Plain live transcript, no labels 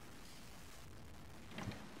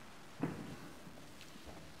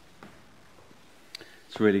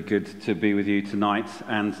really good to be with you tonight,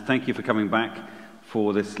 and thank you for coming back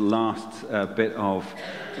for this last bit of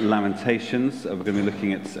Lamentations. We're going to be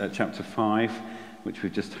looking at chapter 5, which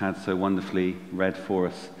we've just had so wonderfully read for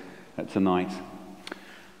us tonight.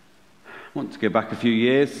 I want to go back a few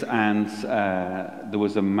years, and there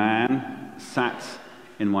was a man sat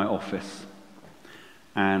in my office,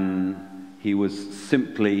 and he was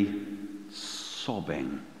simply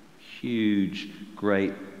sobbing, huge,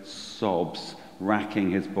 great sobs racking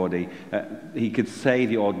his body. He could say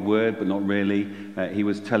the odd word, but not really. He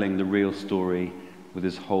was telling the real story with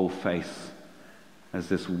his whole face as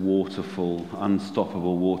this waterfall,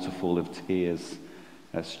 unstoppable waterfall of tears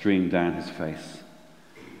streamed down his face.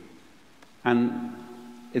 And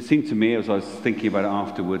it seemed to me, as I was thinking about it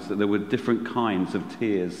afterwards, that there were different kinds of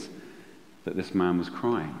tears that this man was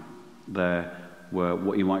crying. There were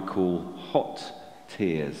what you might call hot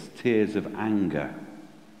tears, tears of anger.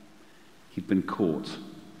 He'd been caught.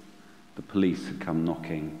 The police had come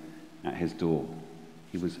knocking at his door.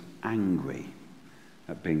 He was angry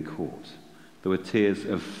at being caught. There were tears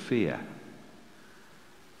of fear.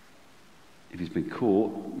 If he's been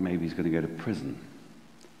caught, maybe he's going to go to prison.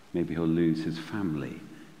 Maybe he'll lose his family.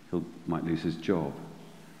 He might lose his job.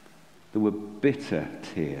 There were bitter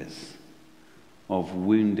tears of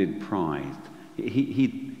wounded pride.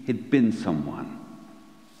 He'd been someone,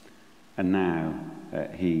 and now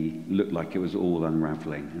he looked like it was all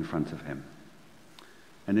unraveling in front of him.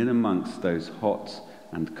 And in amongst those hot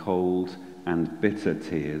and cold and bitter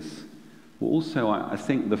tears were also, I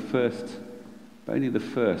think, only the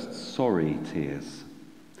first sorry tears.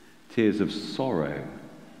 Tears of sorrow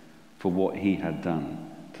for what he had done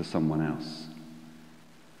to someone else.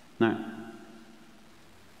 Now,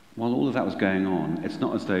 while all of that was going on, it's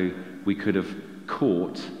not as though we could have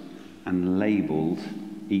caught and labelled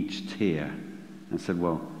each tear and said,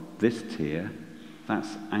 well, this tear,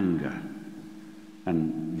 that's anger.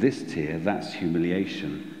 And this tear, that's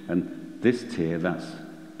humiliation. And this tear, that's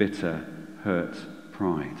bitter, hurt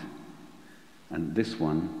pride. And this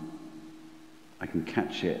one, I can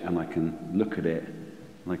catch it and I can look at it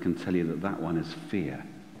and I can tell you that that one is fear.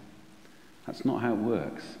 That's not how it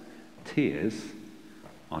works. Tears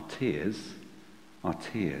are tears are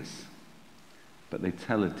tears. But they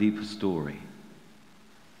tell a deeper story.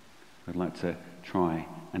 I'd like to try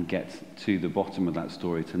and get to the bottom of that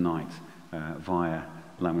story tonight via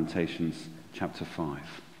Lamentations chapter 5.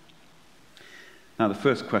 Now, the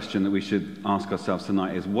first question that we should ask ourselves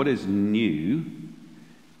tonight is, what is new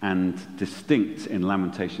and distinct in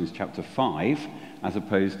Lamentations chapter 5 as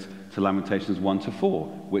opposed to Lamentations 1 to 4,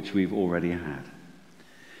 which we've already had?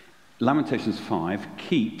 Lamentations 5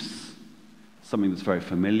 keeps something that's very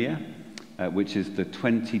familiar, which is the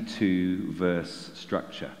 22-verse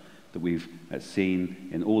structure that we've seen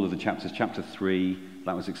in all of the chapters. Chapter 3,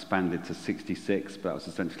 that was expanded to 66, but that was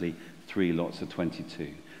essentially 3 lots of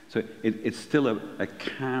 22. So it's still a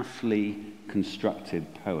carefully constructed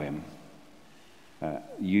poem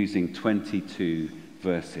using 22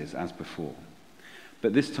 verses as before.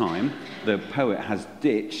 But this time, the poet has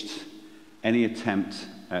ditched any attempt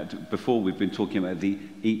before we've been talking about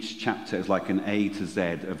each chapter as like an A to Z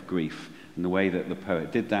of grief. And the way that the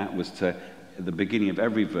poet did that was to, at the beginning of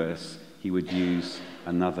every verse, he would use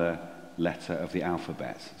another letter of the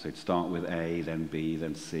alphabet. So he'd start with A, then B,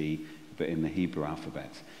 then C, but in the Hebrew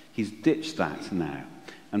alphabet. He's ditched that now.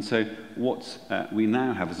 And so what we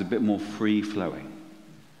now have is a bit more free-flowing.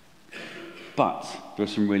 But there are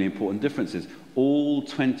some really important differences. All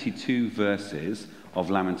 22 verses of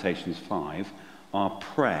Lamentations 5 are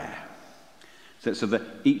prayer. So that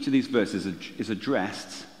each of these verses is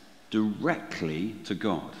addressed directly to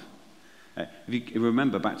God. If you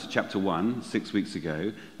remember back to chapter 1, 6 weeks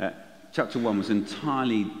ago, chapter 1 was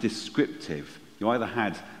entirely descriptive. You either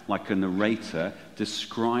had like a narrator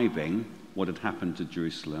describing what had happened to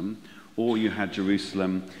Jerusalem, or you had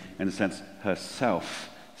Jerusalem, in a sense, herself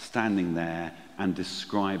standing there and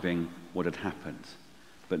describing what had happened.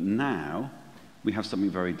 But now we have something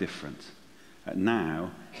very different.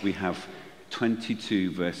 Now we have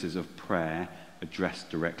 22 verses of prayer addressed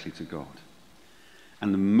directly to God.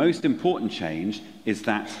 And the most important change is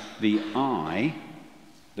that the I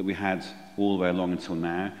that we had all the way along until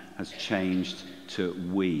now has changed to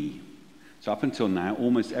we. So up until now,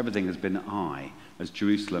 almost everything has been I, as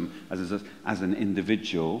Jerusalem, as an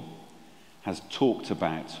individual, has talked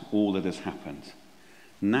about all that has happened.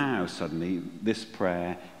 Now, suddenly, this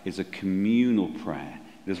prayer is a communal prayer.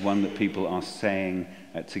 It is one that people are saying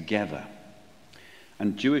together.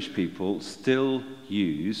 And Jewish people still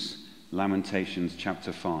use Lamentations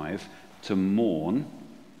chapter 5 to mourn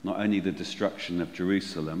not only the destruction of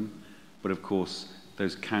Jerusalem, but of course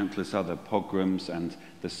those countless other pogroms and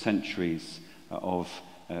the centuries of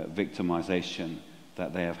victimization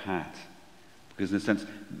that they have had. Because in a sense,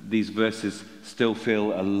 these verses still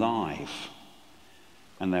feel alive.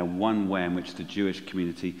 And they're one way in which the Jewish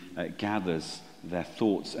community gathers their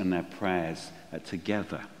thoughts and their prayers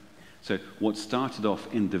together. So what started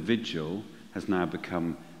off individual has now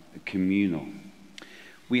become communal.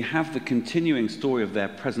 We have the continuing story of their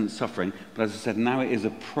present suffering, but as I said, now it is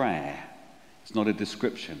a prayer. It's not a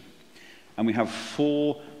description. And we have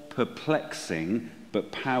 4 perplexing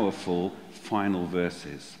but powerful final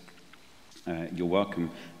verses. You're welcome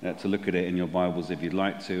to look at it in your Bibles if you'd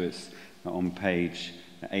like to. It's on page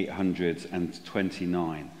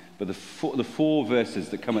 829. But the 4 verses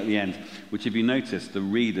that come at the end, which if you notice, the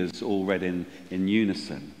readers all read in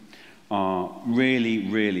unison, are really,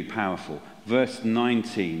 really powerful. Verse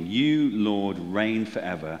 19, you, Lord, reign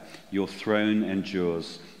forever. Your throne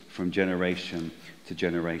endures from generation to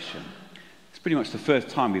generation. It's pretty much the first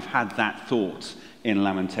time we've had that thought in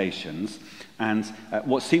Lamentations. And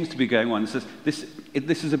what seems to be going on is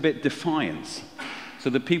this is a bit defiant. So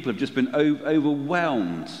the people have just been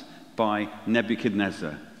overwhelmed by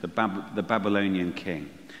Nebuchadnezzar, the Babylonian king.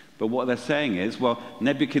 But what they're saying is, well,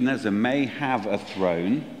 Nebuchadnezzar may have a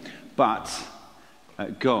throne, but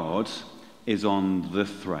God is on the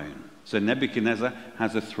throne. So Nebuchadnezzar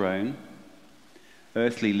has a throne.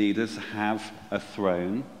 Earthly leaders have a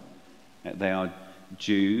throne. They are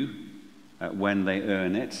due, when they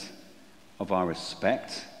earn it, of our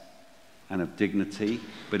respect and of dignity.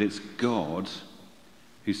 But it's God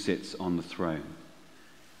who sits on the throne.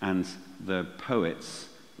 And the poets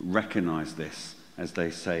recognize this as they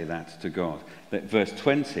say that to God. That verse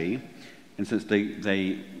 20, and since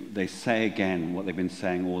they say again what they've been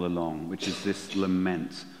saying all along, which is this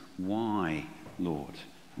lament. Why, Lord?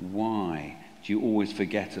 Why do you always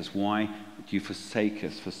forget us? Why do you forsake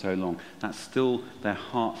us for so long? That's still their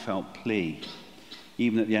heartfelt plea.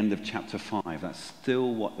 Even at the end of chapter 5, that's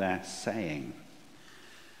still what they're saying.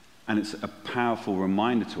 And it's a powerful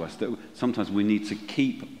reminder to us that sometimes we need to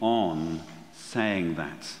keep on saying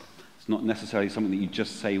that. It's not necessarily something that you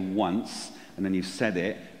just say once, and then you've said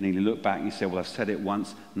it, and then you look back and you say, well, I've said it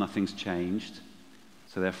once, nothing's changed,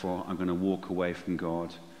 so therefore I'm going to walk away from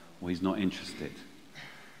God, or he's not interested.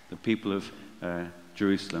 The people of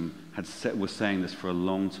Jerusalem were saying this for a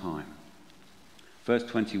long time. Verse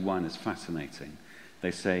 21 is fascinating.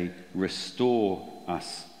 They say, restore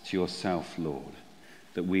us to yourself, Lord,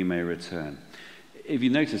 that we may return. If you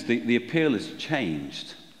notice, the appeal has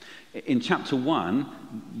changed. In chapter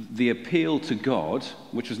 1, the appeal to God,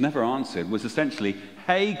 which was never answered, was essentially,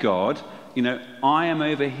 hey God, I am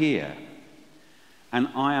over here and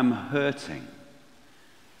I am hurting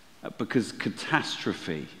because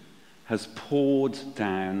catastrophe has poured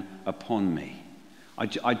down upon me.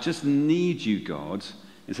 I just need you, God,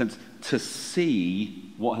 in a sense, to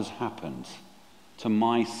see what has happened to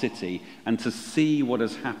my city and to see what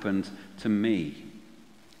has happened to me.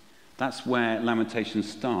 That's where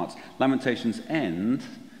Lamentations starts. Lamentations end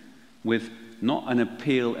with not an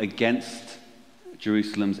appeal against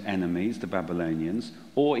Jerusalem's enemies, the Babylonians,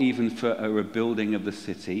 or even for a rebuilding of the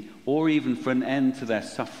city, or even for an end to their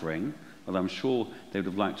suffering, although I'm sure they would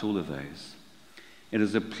have liked all of those. It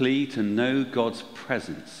is a plea to know God's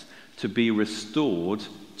presence, to be restored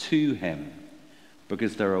to him,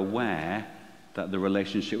 because they're aware that the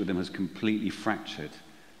relationship with him has completely fractured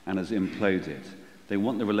and has imploded. They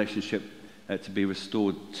want the relationship to be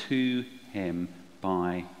restored to him,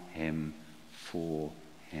 by him, for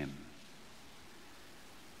him.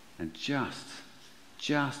 And just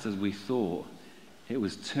as we thought it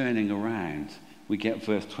was turning around, we get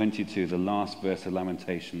verse 22, the last verse of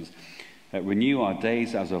Lamentations. Renew our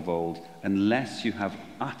days as of old, unless you have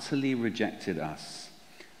utterly rejected us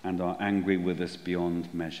and are angry with us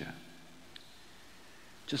beyond measure.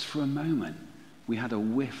 Just for a moment, we had a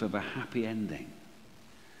whiff of a happy ending,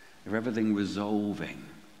 of everything resolving,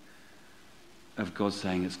 of God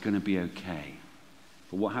saying it's going to be okay.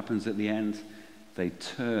 But what happens at the end? They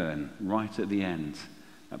turn, right at the end,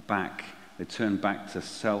 back. They turn back to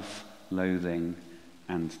self-loathing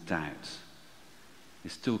and doubt. They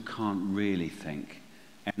still can't really think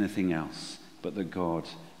anything else but that God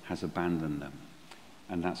has abandoned them.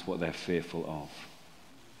 And that's what they're fearful of.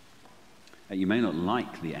 You may not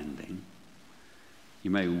like the ending.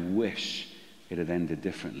 You may wish it had ended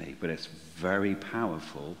differently, but it's very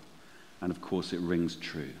powerful, and of course it rings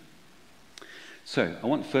true. So I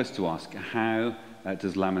want first to ask, how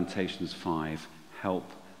does Lamentations 5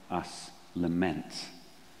 help us lament?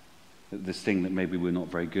 This thing that maybe we're not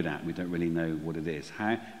very good at, we don't really know what it is.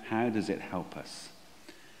 How does it help us?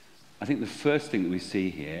 I think the first thing that we see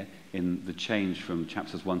here in the change from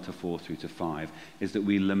chapters 1 to 4 through to 5 is that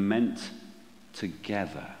we lament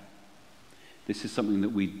together. This is something that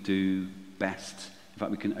we do best. In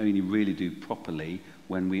fact, we can only really do properly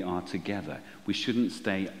when we are together. We shouldn't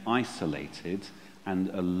stay isolated and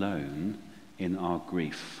alone in our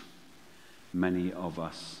grief. Many of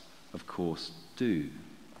us, of course, do.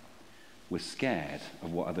 We're scared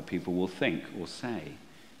of what other people will think or say.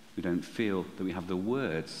 We don't feel that we have the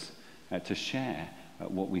words to share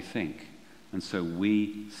what we think. And so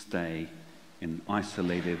we stay in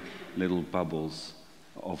isolated little bubbles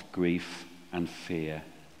of grief and fear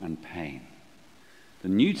and pain. The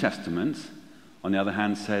New Testament, on the other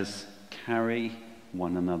hand, says, carry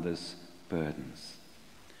one another's burdens.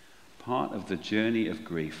 Part of the journey of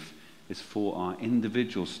grief is for our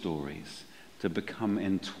individual stories to become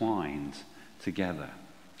entwined together,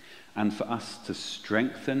 and for us to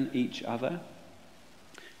strengthen each other,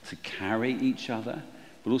 to carry each other,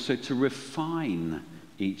 but also to refine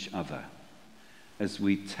each other as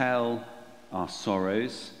we tell our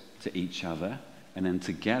sorrows to each other, and then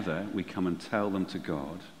together we come and tell them to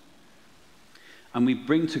God. And we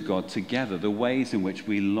bring to God together the ways in which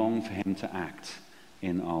we long for him to act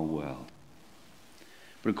in our world.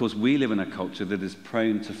 But of course, we live in a culture that is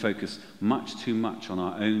prone to focus much too much on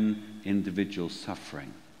our own individual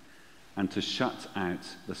suffering and to shut out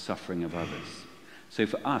the suffering of others. So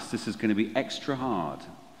for us, this is going to be extra hard.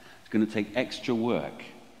 It's going to take extra work.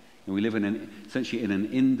 And we live essentially in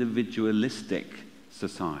an individualistic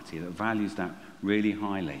society that values that really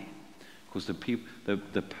highly. Of course,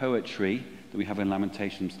 the poetry that we have in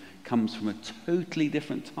Lamentations comes from a totally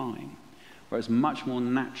different time, where it's much more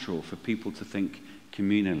natural for people to think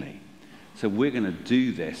communally. So we're going to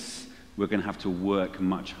do this. We're going to have to work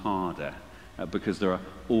much harder because there are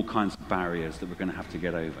all kinds of barriers that we're going to have to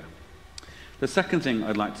get over. The second thing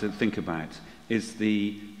I'd like to think about is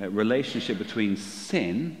the relationship between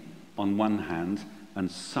sin on one hand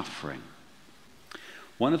and suffering.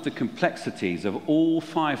 One of the complexities of all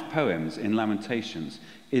 5 poems in Lamentations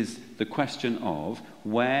is the question of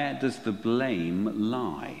where does the blame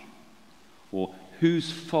lie? Or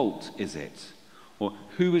whose fault is it? Or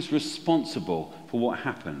who is responsible for what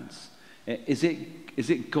happens? Is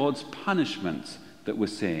it God's punishment that we're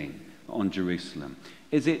seeing on Jerusalem?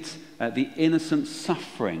 Is it the innocent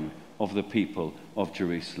suffering of the people of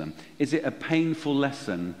Jerusalem? Is it a painful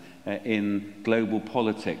lesson in global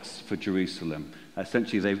politics for Jerusalem?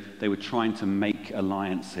 Essentially, they were trying to make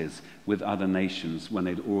alliances with other nations when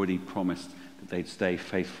they'd already promised that they'd stay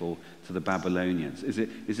faithful to the Babylonians.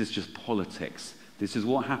 Is this just politics? This is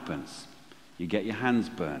what happens. You get your hands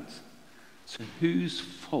burnt. So whose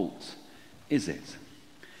fault is it?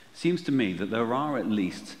 Seems to me that there are at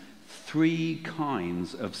least 3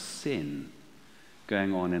 kinds of sin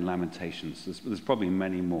going on in Lamentations. There's probably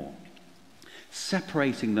many more.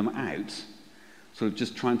 Separating them out, sort of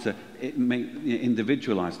just trying to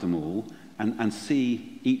individualize them all and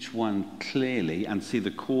see each one clearly and see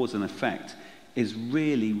the cause and effect is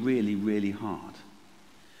really, really, really hard.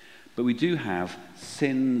 But we do have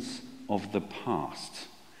sins of the past.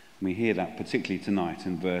 We hear that particularly tonight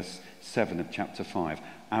in verse 7 of chapter 5.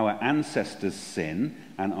 Our ancestors sin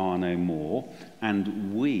and are no more,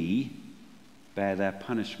 and we bear their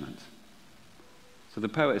punishment. So the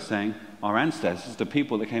poet is saying, our ancestors, the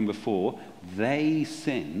people that came before, they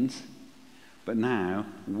sinned, but now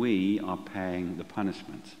we are paying the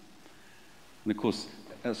punishment. And of course,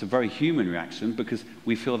 that's a very human reaction because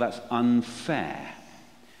we feel that's unfair.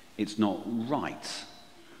 It's not right.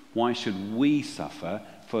 Why should we suffer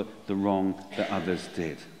for the wrong that others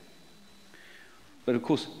did? But of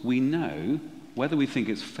course, we know, whether we think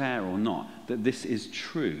it's fair or not, that this is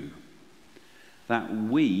true. That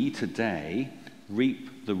we today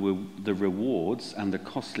reap the rewards and the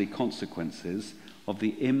costly consequences of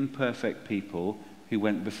the imperfect people who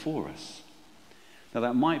went before us. Now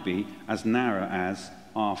that might be as narrow as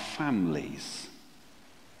our families.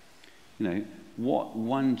 You know, what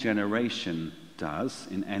one generation does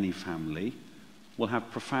in any family will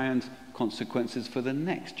have profound consequences for the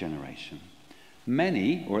next generation.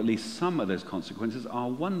 Many, or at least some of those consequences, are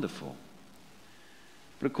wonderful.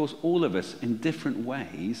 But of course, all of us in different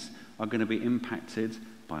ways are going to be impacted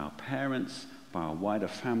by our parents, by our wider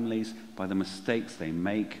families, by the mistakes they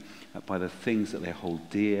make, by the things that they hold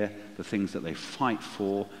dear, the things that they fight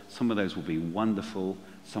for. Some of those will be wonderful,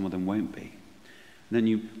 some of them won't be. And then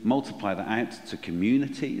you multiply that out to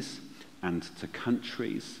communities and to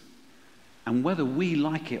countries. And whether we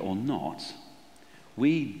like it or not,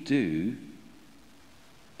 we do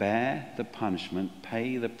bear the punishment,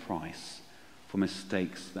 pay the price for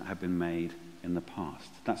mistakes that have been made in the past.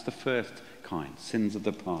 That's the first kind, sins of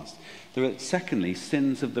the past. There are, secondly,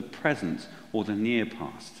 sins of the present or the near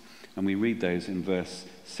past. And we read those in verse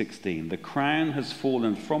 16. The crown has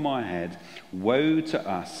fallen from our head. Woe to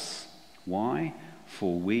us. Why?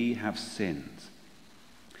 For we have sinned.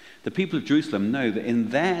 The people of Jerusalem know that in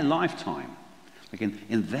their lifetime,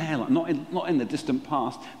 in their not in the distant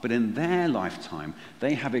past, but in their lifetime,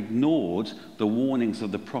 they have ignored the warnings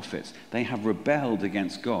of the prophets. They have rebelled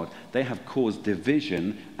against God. They have caused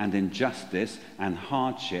division and injustice and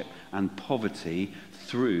hardship and poverty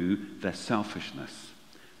through their selfishness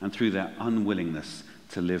and through their unwillingness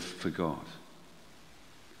to live for God.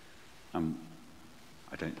 You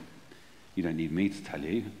don't need me to tell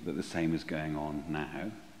you that the same is going on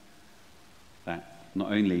now. That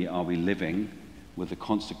not only are we living with the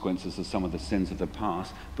consequences of some of the sins of the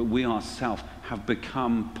past, but we ourselves have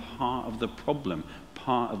become part of the problem,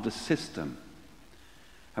 part of the system.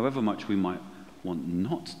 However much we might want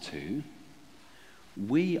not to,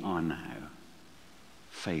 we are now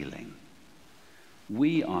failing.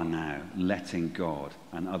 We are now letting God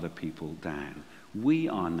and other people down. We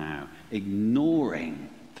are now ignoring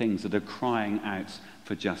things that are crying out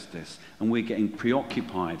for justice, and we're getting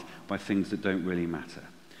preoccupied by things that don't really matter.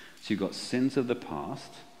 So you've got sins of the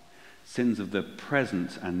past, sins of the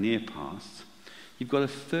present and near past. You've got a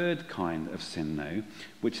third kind of sin now,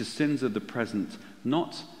 which is sins of the present,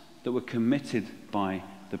 not that were committed by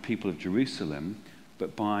the people of Jerusalem,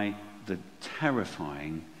 but by the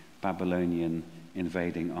terrifying Babylonian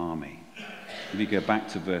invading army. If you go back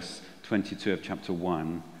to verse 22 of chapter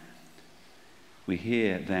 1, we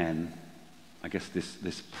hear then, I guess,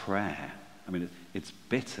 this prayer. I mean, it's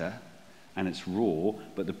bitter and it's raw,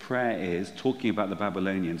 but the prayer is talking about the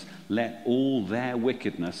Babylonians. Let all their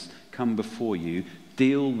wickedness come before you.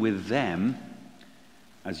 Deal with them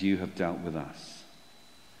as you have dealt with us.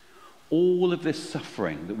 All of this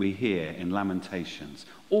suffering that we hear in Lamentations,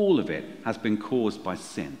 all of it has been caused by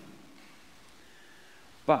sin.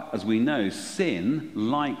 But as we know, sin,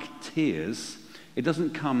 like tears, it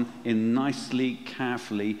doesn't come in nicely,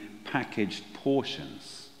 carefully packaged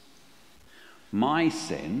portions. My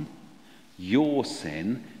sin, your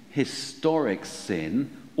sin, historic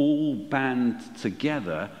sin, all band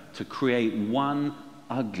together to create one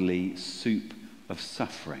ugly soup of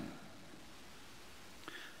suffering.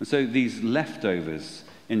 And so these leftovers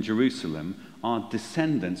in Jerusalem are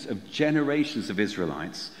descendants of generations of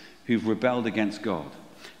Israelites who've rebelled against God.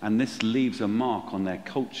 And this leaves a mark on their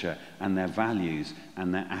culture and their values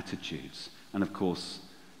and their attitudes. And of course,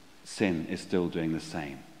 sin is still doing the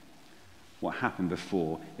same. What happened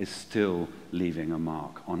before is still leaving a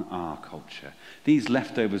mark on our culture. These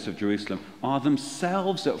leftovers of Jerusalem are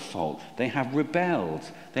themselves at fault. They have rebelled.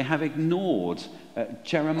 They have ignored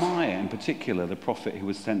Jeremiah in particular, the prophet who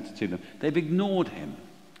was sent to them. They've ignored him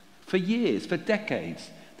for years, for decades.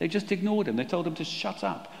 They just ignored him. They told him to shut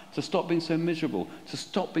up, to stop being so miserable, to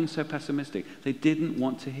stop being so pessimistic. They didn't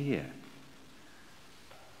want to hear.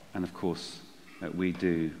 And of course, we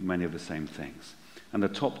do many of the same things. And the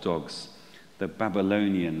top dogs, the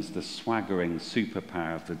Babylonians, the swaggering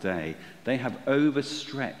superpower of the day, they have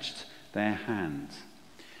overstretched their hand.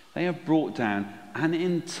 They have brought down an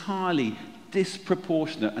entirely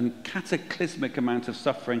disproportionate and cataclysmic amount of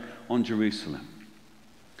suffering on Jerusalem.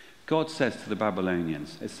 God says to the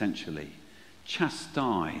Babylonians, essentially,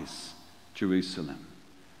 chastise Jerusalem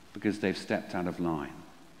because they've stepped out of line.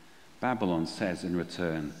 Babylon says in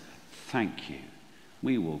return, thank you.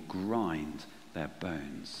 We will grind their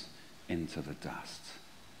bones into the dust.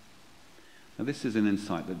 Now, this is an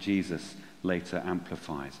insight that Jesus later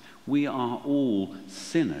amplifies. We are all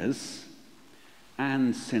sinners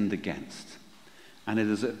and sinned against. And it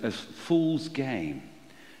is a fool's game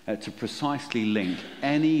to precisely link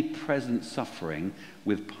any present suffering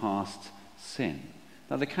with past sin.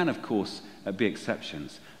 Now, there can, of course, be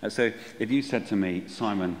exceptions. So if you said to me,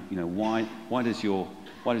 Simon, why does your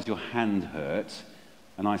hand hurt?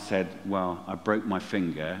 And I said, well, I broke my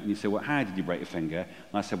finger. And you say, well, how did you break your finger?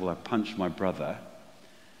 And I said, well, I punched my brother.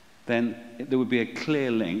 Then there would be a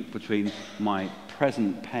clear link between my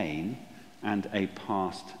present pain and a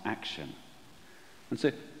past action. And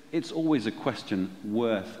so it's always a question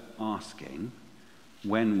worth asking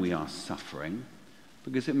when we are suffering,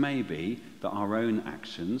 because it may be that our own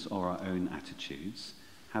actions or our own attitudes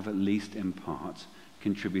have at least in part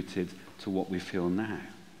contributed to what we feel now.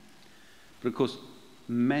 But of course,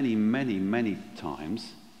 many, many, many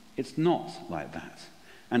times, it's not like that.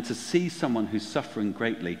 And to see someone who's suffering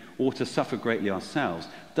greatly or to suffer greatly ourselves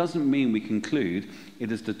doesn't mean we conclude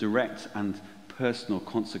it is the direct and personal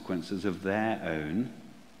consequences of their own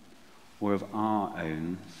or of our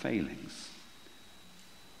own failings.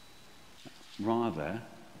 Rather,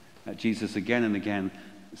 Jesus again and again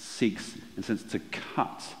seeks, in a sense, to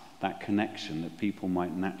cut that connection that people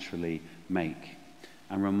might naturally make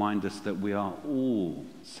and remind us that we are all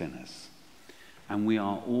sinners and we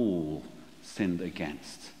are all sinned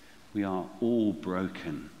against. We are all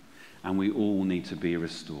broken and we all need to be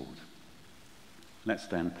restored. Let's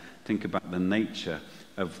then think about the nature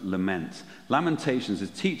of lament. Lamentations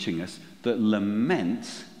is teaching us that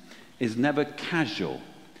lament is never casual.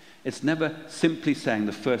 It's never simply saying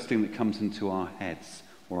the first thing that comes into our heads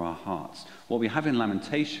or our hearts. What we have in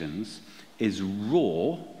Lamentations is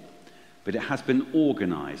raw, but it has been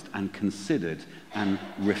organized and considered and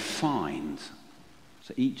refined.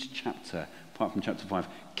 So each chapter, apart from chapter 5,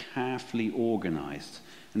 carefully organized.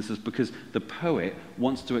 And this is because the poet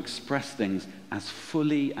wants to express things as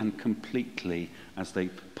fully and completely as they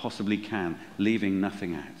possibly can, leaving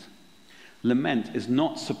nothing out. Lament is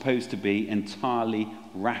not supposed to be entirely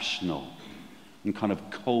rational and kind of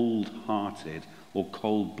cold-hearted or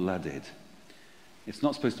cold-blooded. It's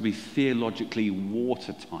not supposed to be theologically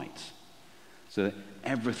watertight, so that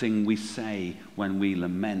everything we say when we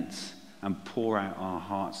lament and pour out our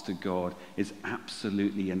hearts to God is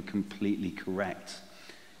absolutely and completely correct.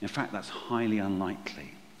 In fact, that's highly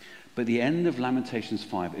unlikely. But the end of Lamentations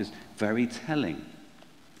 5 is very telling.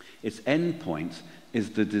 Its end point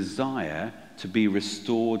is the desire to be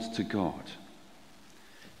restored to God.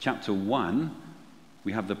 Chapter 1,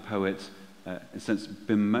 we have the poet, in a sense,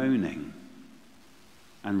 bemoaning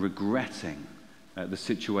and regretting the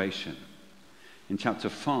situation. In chapter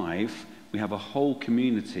 5, we have a whole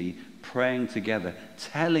community praying together,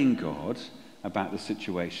 telling God about the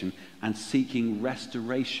situation and seeking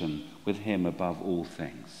restoration with him above all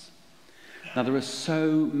things. Now, there are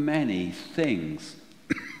so many things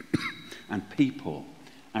and people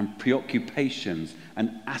and preoccupations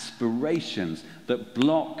and aspirations that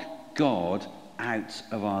block God out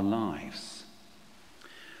of our lives.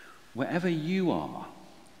 Wherever you are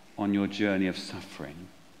on your journey of suffering,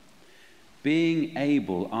 being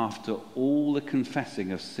able, after all the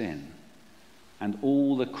confessing of sin and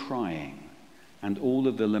all the crying and all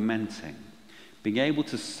of the lamenting, being able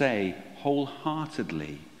to say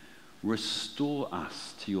wholeheartedly, restore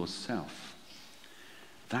us to yourself.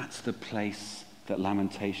 That's the place that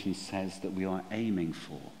Lamentations says that we are aiming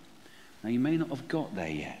for. Now, you may not have got there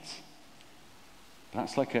yet. But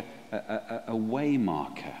that's like a way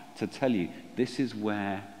marker to tell you this is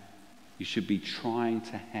where you should be trying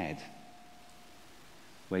to head,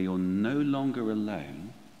 where you're no longer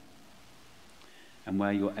alone and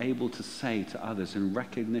where you're able to say to others in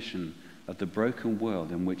recognition of the broken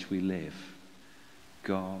world in which we live,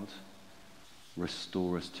 God,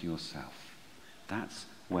 restore us to yourself. That's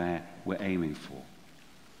where we're aiming for.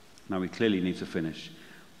 Now, we clearly need to finish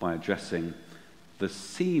by addressing the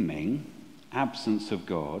seeming absence of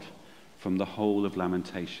God from the whole of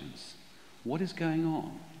Lamentations. What is going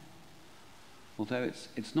on? Although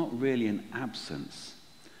it's not really an absence,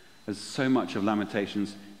 as so much of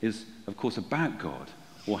Lamentations is, of course, about God,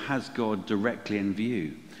 or has God directly in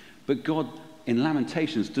view. But God, in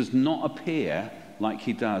Lamentations, does not appear like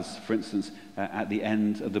he does, for instance, at the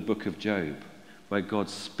end of the book of Job, where God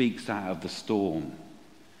speaks out of the storm.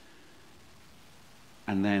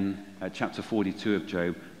 And then at chapter 42 of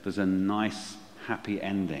Job, there's a nice, happy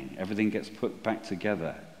ending. Everything gets put back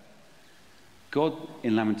together. God,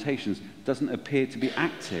 in Lamentations, doesn't appear to be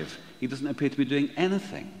active. He doesn't appear to be doing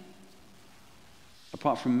anything,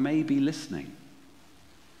 apart from maybe listening.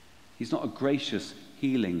 He's not a gracious,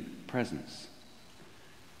 healing presence.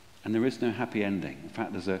 And there is no happy ending. In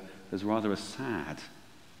fact, there's rather a sad,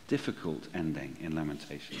 difficult ending in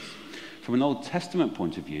Lamentations. From an Old Testament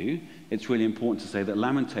point of view, it's really important to say that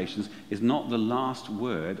Lamentations is not the last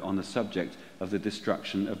word on the subject of the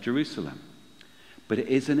destruction of Jerusalem. But it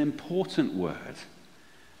is an important word.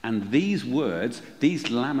 And these words,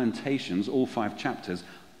 these Lamentations, all 5 chapters,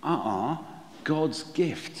 are God's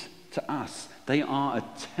gift to us. They are a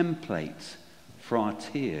template for our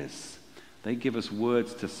tears. They give us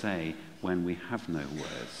words to say when we have no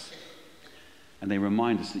words. And they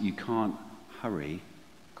remind us that you can't hurry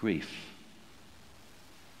grief.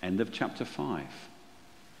 End of chapter 5.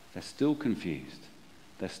 They're still confused.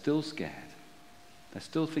 They're still scared. They're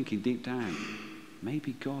still thinking deep down,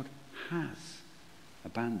 maybe God has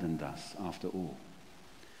abandoned us after all.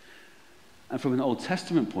 And from an Old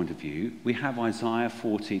Testament point of view, we have Isaiah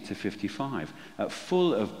 40 to 55,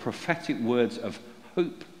 full of prophetic words of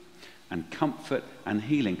hope and comfort and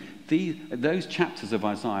healing. Those chapters of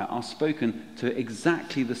Isaiah are spoken to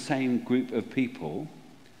exactly the same group of people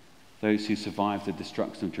those who survived the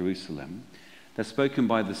destruction of Jerusalem, they're spoken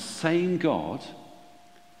by the same God,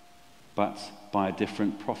 but by a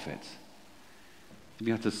different prophet. If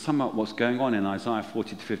you have to sum up what's going on in Isaiah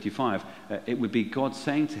 40 to 55, it would be God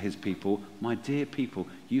saying to his people, my dear people,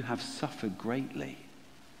 you have suffered greatly,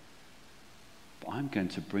 but I'm going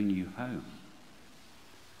to bring you home.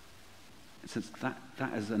 It says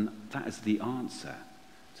that is the answer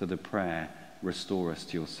to the prayer, restore us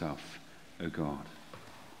to yourself, O God.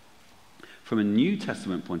 From a New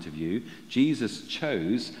Testament point of view, Jesus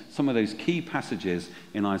chose some of those key passages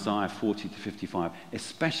in Isaiah 40 to 55,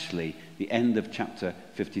 especially the end of chapter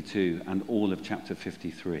 52 and all of chapter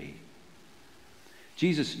 53.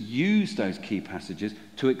 Jesus used those key passages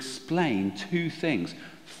to explain two things.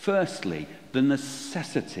 Firstly, the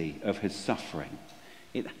necessity of his suffering.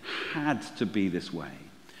 It had to be this way.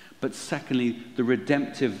 But secondly, the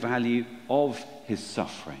redemptive value of his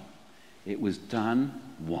suffering. It was done,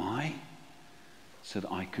 why? So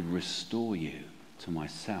that I could restore you to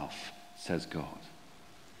myself, says God.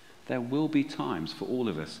 There will be times for all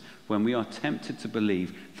of us when we are tempted to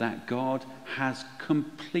believe that God has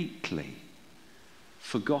completely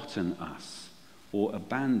forgotten us or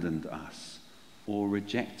abandoned us or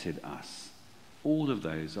rejected us. All of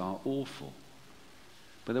those are awful.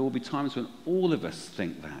 But there will be times when all of us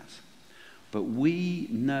think that. But we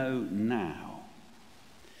know now,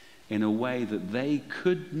 in a way that they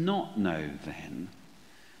could not know then,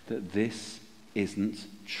 that this isn't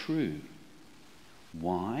true.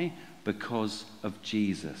 Why? Because of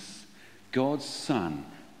Jesus, God's Son,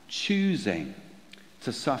 choosing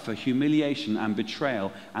to suffer humiliation and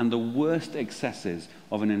betrayal and the worst excesses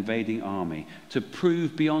of an invading army, to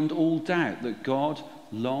prove beyond all doubt that God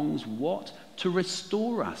longs what? To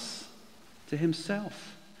restore us to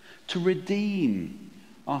himself, to redeem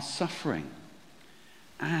our suffering.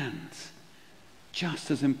 And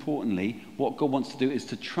just as importantly, what God wants to do is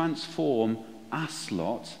to transform us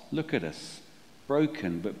lot, look at us,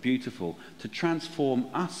 broken but beautiful, to transform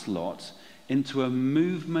us lot into a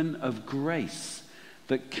movement of grace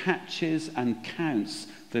that catches and counts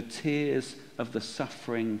the tears of the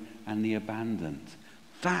suffering and the abandoned.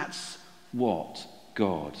 That's what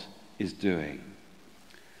God is doing.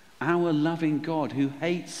 Our loving God, who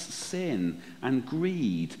hates sin and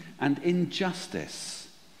greed and injustice,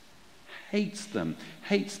 hates them,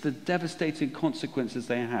 hates the devastating consequences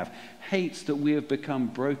they have, hates that we have become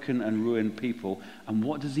broken and ruined people. And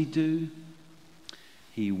what does he do?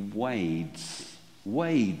 He wades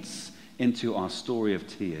into our story of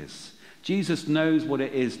tears. Jesus knows what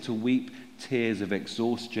it is to weep tears of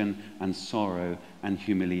exhaustion and sorrow and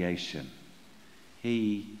humiliation.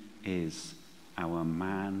 He is our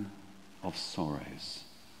man of sorrows.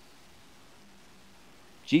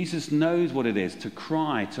 Jesus knows what it is to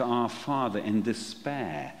cry to our Father in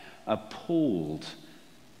despair, appalled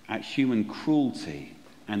at human cruelty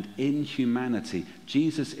and inhumanity.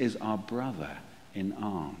 Jesus is our brother in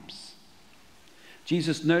arms.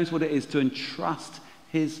 Jesus knows what it is to entrust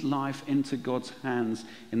his life into God's hands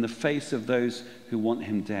in the face of those who want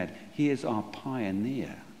him dead. He is our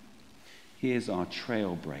pioneer. He is our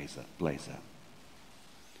trailblazer.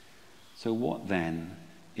 So what then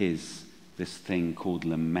is this thing called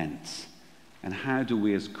lament? And how do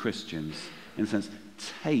we as Christians, in a sense,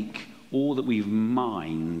 take all that we've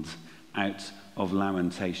mined out of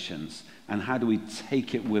Lamentations, and how do we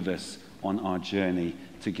take it with us on our journey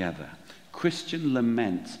together? Christian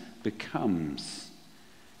lament becomes,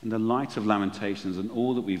 in the light of Lamentations and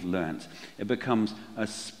all that we've learnt, it becomes a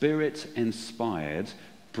spirit-inspired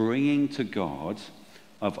bringing to God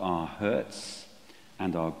of our hurts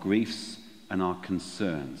and our griefs and our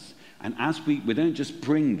concerns. And as we don't just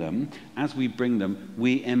bring them, as we bring them,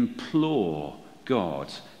 we implore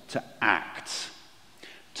God to act,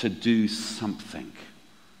 to do something.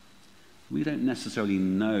 We don't necessarily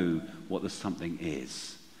know what the something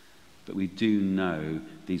is, but we do know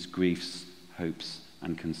these griefs, hopes,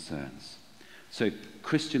 and concerns. So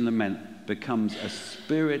Christian lament becomes a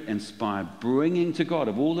spirit-inspired bringing to God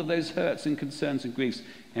of all of those hurts and concerns and griefs,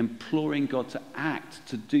 imploring God to act,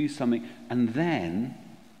 to do something, and then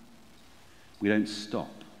we don't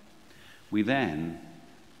stop. We then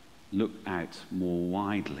look out more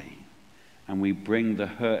widely, and we bring the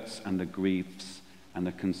hurts and the griefs and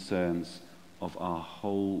the concerns of our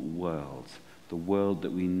whole world, the world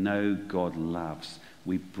that we know God loves.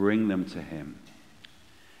 We bring them to him,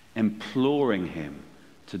 imploring him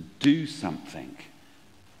to do something,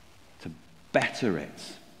 to better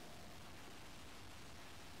it,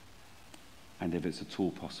 and if it's at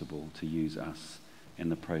all possible, to use us in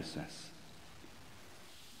the process.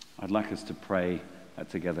 I'd like us to pray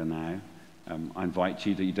together now, I invite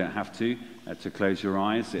you, that you don't have to close your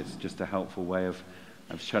eyes. It's just a helpful way of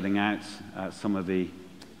shutting out some of the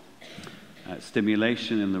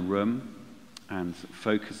stimulation in the room and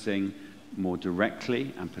focusing more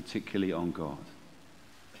directly and particularly on God.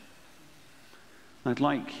 I'd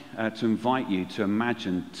like to invite you to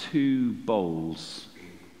imagine two bowls.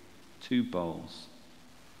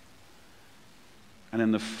 And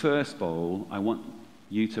in the first bowl, I want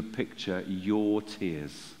you to picture your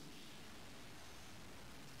tears.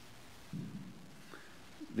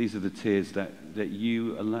 These are the tears that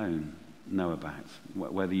you alone know about,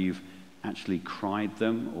 whether you've actually cried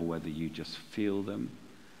them or whether you just feel them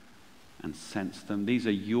and sense them. These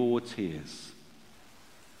are your tears.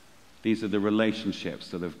 These are the relationships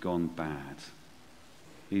that have gone bad.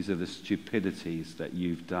 These are the stupidities that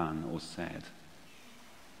you've done or said.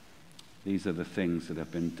 These are the things that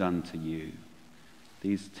have been done to you.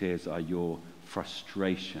 These tears are your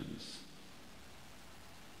frustrations.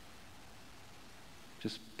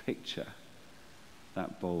 Just picture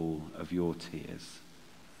that bowl of your tears.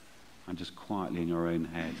 And just quietly in your own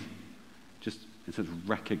head, just instead of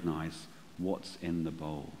recognize what's in the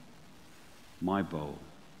bowl. My bowl,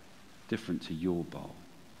 different to your bowl.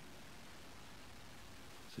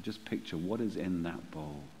 So just picture what is in that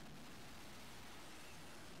bowl.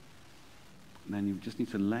 And then you just need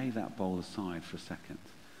to lay that bowl aside for a second.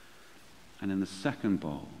 And in the second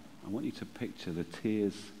bowl, I want you to picture the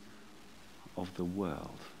tears of the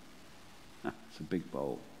world. It's a big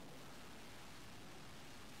bowl.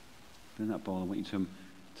 In that bowl, I want you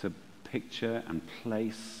to picture and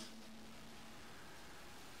place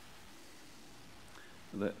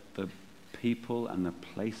the people and the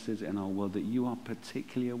places in our world that you are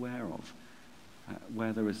particularly aware of,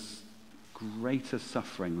 where there is greater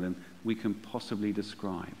suffering than we can possibly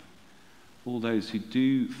describe. All those who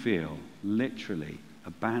do feel literally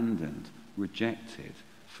abandoned, rejected,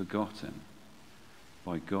 forgotten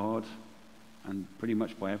by God and pretty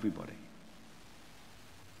much by everybody.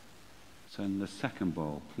 So in the second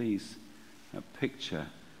bowl, please picture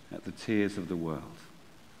the tears of the world.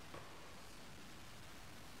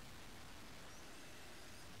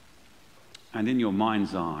 And in your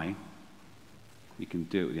mind's eye, you can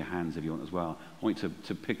do it with your hands if you want as well. I want you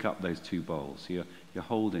to pick up those two bowls. So you're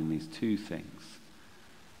holding these two things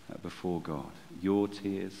before God. Your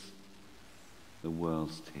tears, the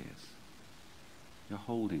world's tears. You're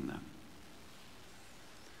holding them.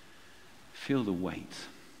 Feel the weight.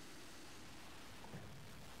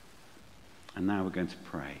 And now we're going to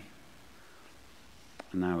pray.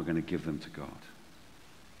 And now we're going to give them to God.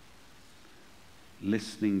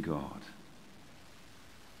 Listening God.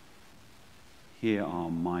 Here are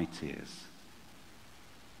my tears.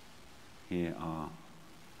 Here are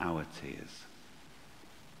our tears.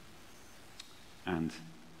 And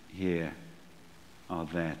here are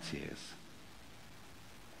their tears.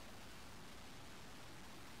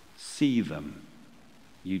 See them.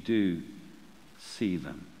 You do see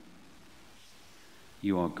them.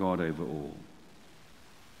 You are God over all.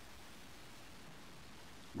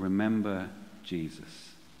 Remember Jesus.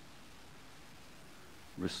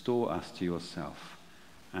 Restore us to yourself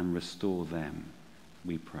and restore them,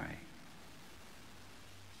 we pray.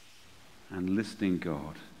 And listening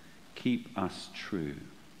God, keep us true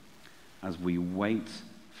as we wait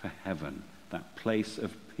for heaven, that place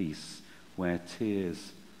of peace where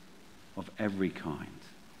tears of every kind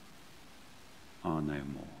are no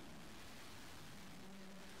more.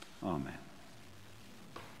 Amen.